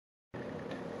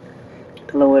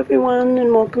Hello everyone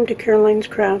and welcome to Caroline's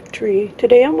Craft Tree.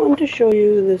 Today I want to show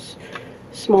you this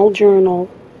small journal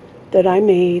that I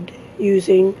made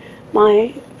using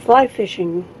my fly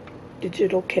fishing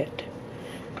digital kit.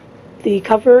 The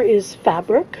cover is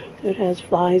fabric. It has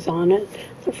flies on it.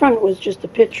 The front was just a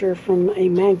picture from a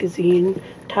magazine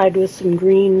tied with some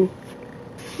green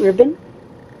ribbon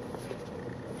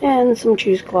and some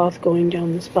cheesecloth going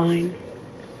down the spine.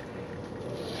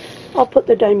 I'll put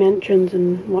the dimensions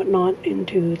and whatnot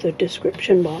into the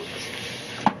description box.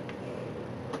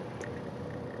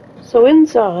 So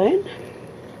inside,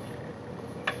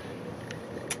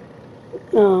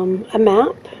 a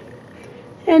map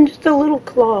and just a little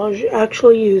collage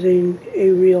actually using a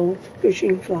real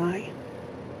fishing fly.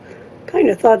 Kind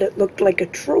of thought it looked like a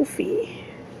trophy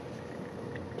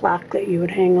plaque that you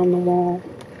would hang on the wall.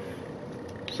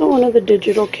 So one of the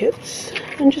digital kits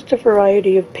and just a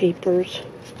variety of papers.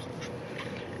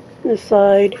 This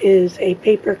side is a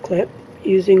paper clip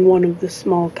using one of the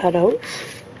small cutouts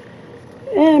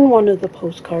and one of the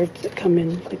postcards that come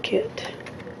in the kit.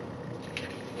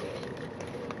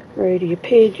 Variety of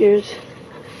pages.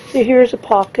 So here's a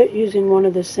pocket using one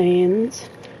of the sayings,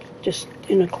 just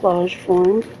in a collage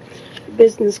form. A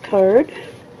business card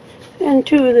and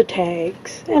two of the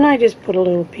tags. And I just put a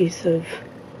little piece of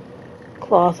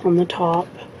cloth on the top.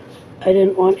 I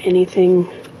didn't want anything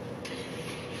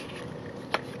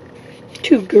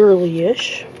too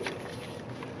girly-ish.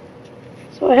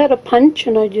 So I had a punch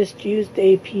and I just used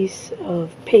a piece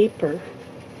of paper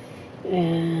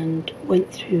and went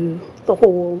through the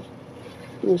holes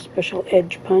with a special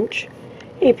edge punch.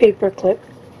 A paper clip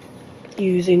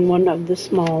using one of the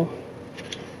small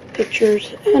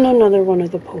pictures and another one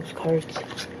of the postcards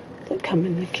that come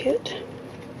in the kit.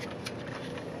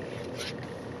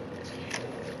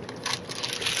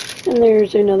 And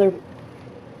there's another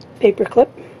paper clip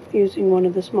using one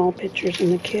of the small pictures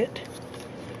in the kit,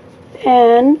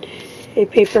 and a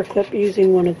paper clip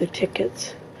using one of the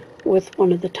tickets with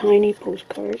one of the tiny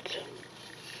postcards.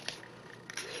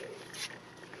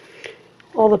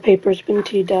 All the paper's been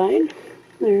tea dyed.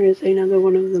 There is another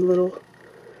one of the little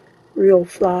real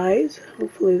flies.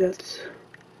 Hopefully that's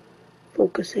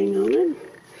focusing on it.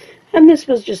 And this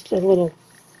was just a little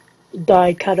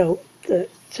die cutout that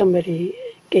somebody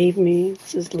gave me.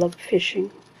 This is Love Fishing.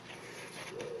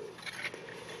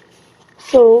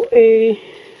 So a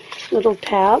little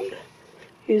tab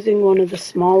using one of the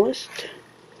smallest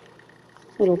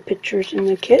little pictures in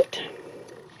the kit.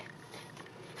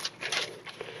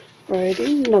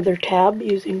 Alrighty, another tab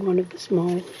using one of the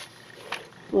small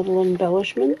little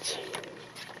embellishments.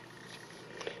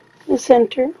 The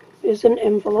center is an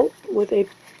envelope with a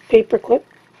paper clip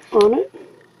on it.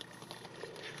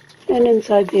 And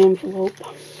inside the envelope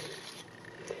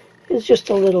is just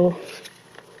a little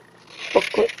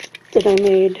booklet that I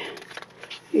made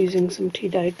using some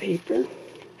tea-dyed paper.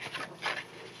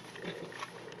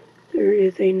 There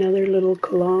is another little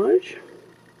collage.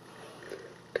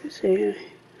 I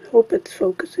hope it's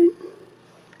focusing.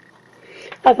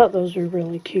 I thought those were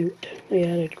really cute. They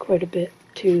added quite a bit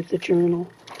to the journal.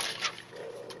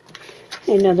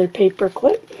 Another paper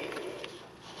clip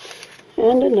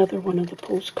and another one of the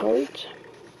postcards.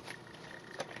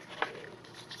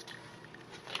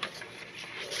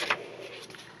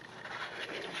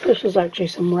 This was actually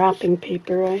some wrapping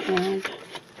paper I had,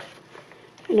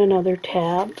 and another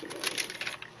tab.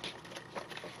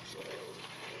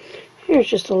 Here's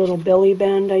just a little belly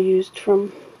band I used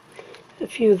from a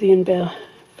few of the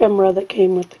ephemera that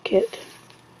came with the kit,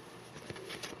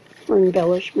 or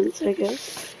embellishments, I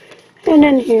guess. And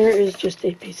then here is just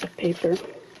a piece of paper,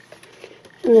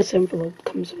 and this envelope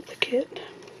comes with the kit.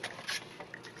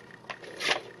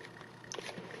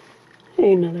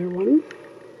 Another one.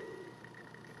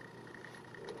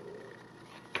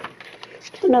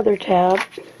 Another tab,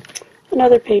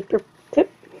 another paper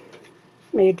clip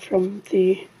made from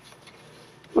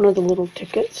one of the little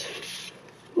tickets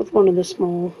with one of the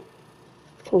small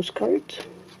postcards.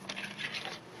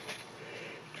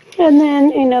 And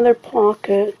then another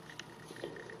pocket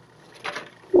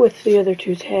with the other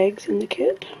two tags in the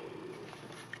kit.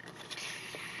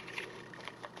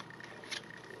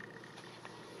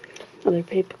 Another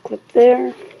paper clip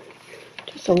there,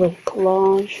 just a little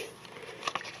collage.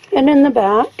 And in the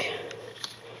back,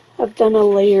 I've done a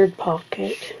layered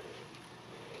pocket.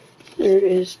 There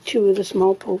is two of the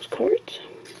small postcards,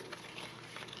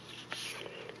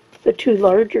 the two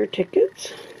larger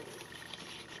tickets,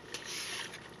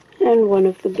 and one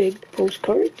of the big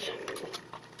postcards.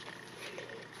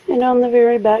 And on the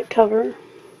very back cover,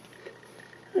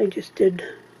 I just did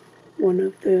one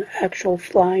of the actual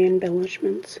fly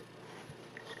embellishments.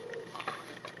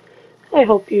 I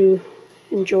hope you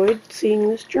enjoyed seeing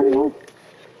this journal.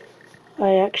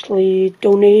 I actually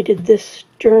donated this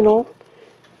journal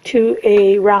to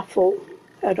a raffle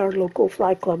at our local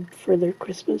fly club for their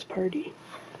Christmas party.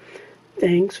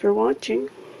 Thanks for watching.